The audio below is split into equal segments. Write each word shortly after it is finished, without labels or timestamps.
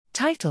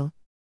Title: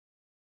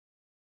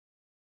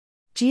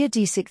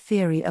 Geodesic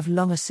Theory of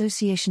Long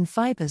Association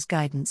Fibers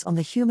Guidance on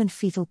the Human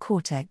Fetal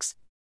Cortex.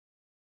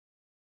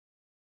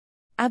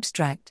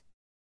 Abstract: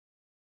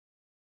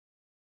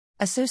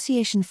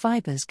 Association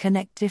fibers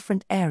connect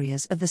different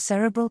areas of the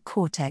cerebral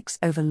cortex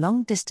over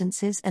long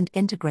distances and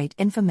integrate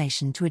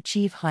information to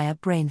achieve higher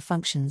brain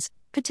functions,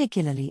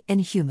 particularly in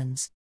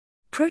humans.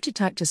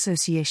 Prototyped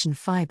association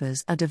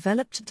fibers are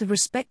developed to the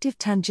respective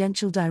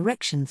tangential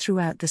direction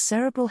throughout the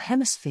cerebral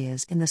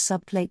hemispheres in the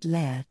subplate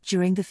layer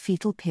during the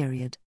fetal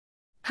period.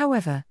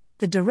 However,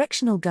 the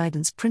directional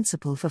guidance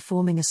principle for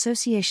forming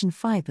association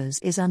fibers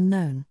is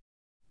unknown.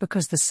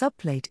 Because the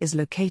subplate is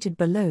located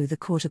below the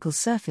cortical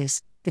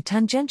surface, the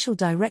tangential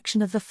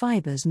direction of the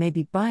fibers may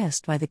be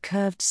biased by the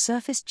curved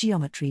surface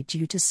geometry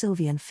due to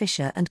Sylvian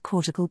fissure and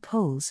cortical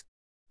poles.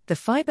 The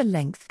fiber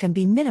length can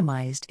be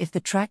minimized if the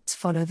tracts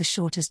follow the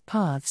shortest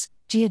paths,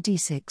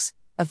 geodesics,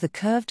 of the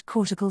curved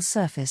cortical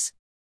surface.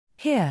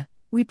 Here,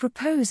 we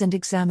propose and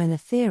examine a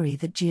theory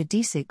that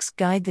geodesics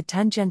guide the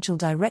tangential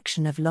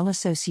direction of long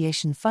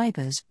association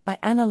fibers by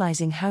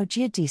analyzing how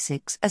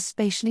geodesics are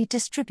spatially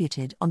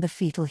distributed on the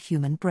fetal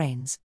human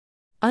brains.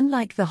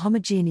 Unlike the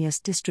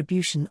homogeneous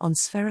distribution on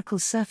spherical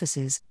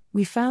surfaces,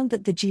 we found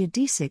that the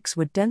geodesics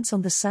were dense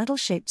on the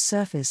saddle-shaped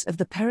surface of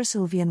the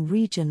perisylvian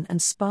region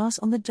and sparse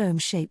on the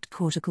dome-shaped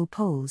cortical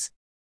poles.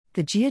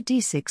 The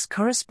geodesics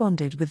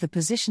corresponded with the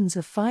positions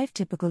of 5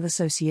 typical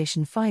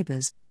association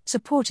fibers,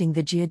 supporting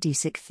the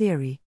geodesic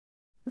theory.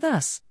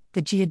 Thus,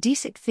 the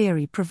geodesic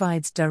theory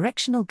provides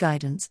directional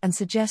guidance and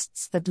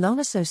suggests that long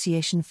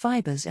association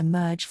fibers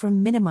emerge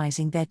from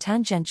minimizing their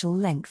tangential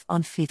length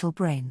on fetal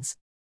brains.